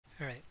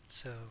Alright,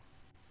 so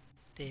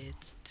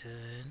it's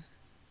done.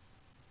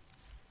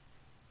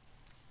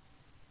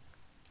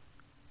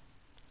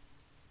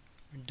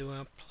 We're doing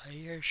a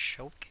player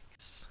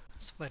showcase.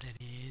 That's what it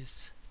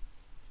is.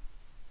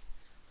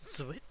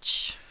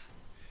 Switch,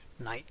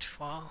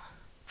 Nightfall,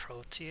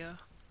 Protea,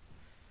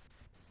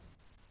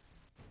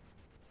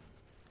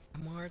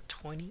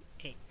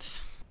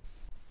 MR.28,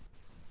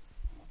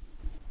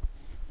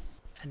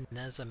 and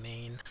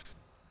Nezamane.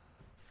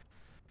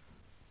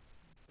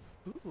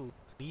 Ooh,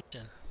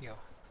 Legion, yo.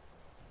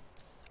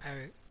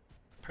 I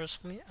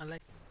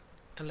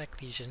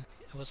like Legion.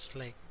 It was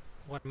like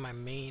one of my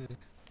main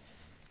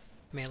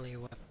melee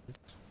weapons.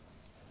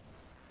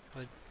 I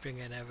would bring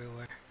it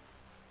everywhere.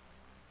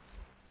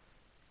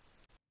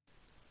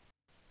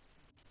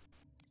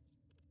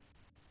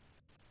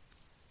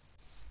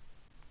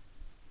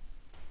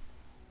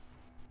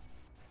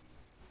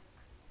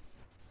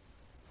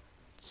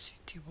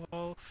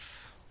 Ctiwolf.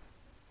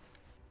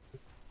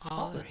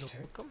 All is Operator,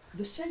 welcome.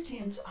 the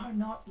sentients are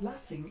not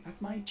laughing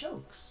at my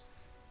jokes.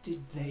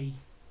 Did they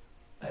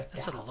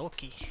That's a adapt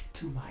Loki.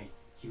 to my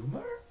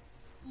humor?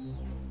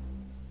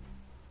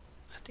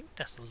 I think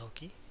that's a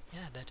Loki.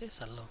 Yeah, that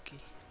is a Loki.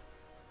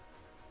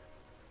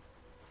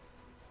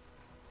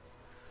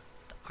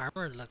 The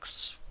armor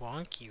looks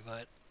wonky,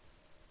 but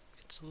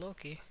it's a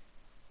Loki.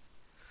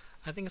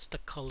 I think it's the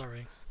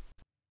coloring.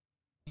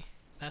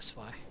 That's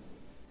why.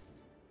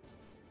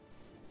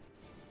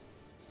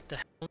 The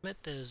helmet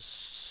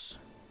is...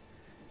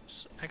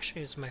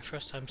 Actually, it's my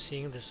first time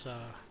seeing this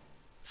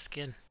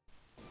skin.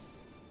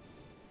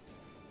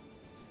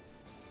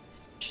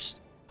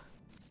 Just...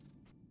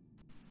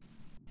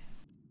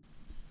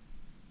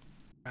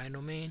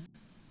 Rhino mane.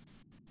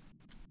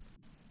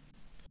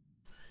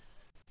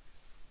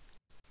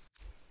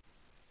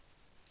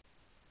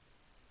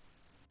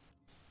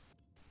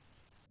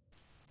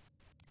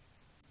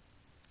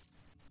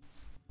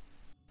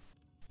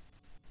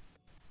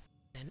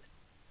 And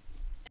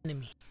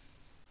enemy.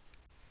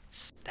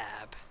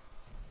 Stab.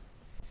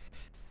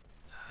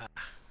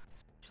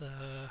 So...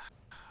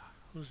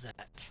 Who's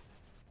that?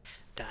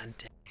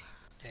 Dante.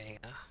 There you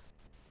go.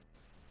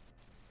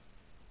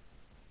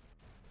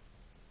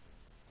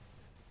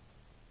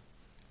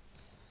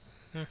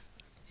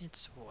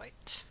 It's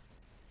white.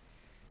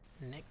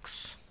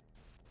 Nyx.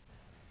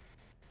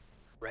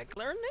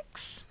 Regular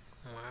Nyx?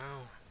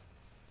 Wow.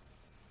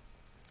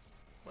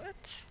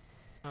 What?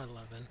 Oh,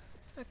 11.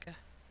 Okay.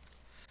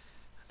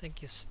 I think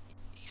he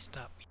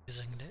stopped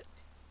using it.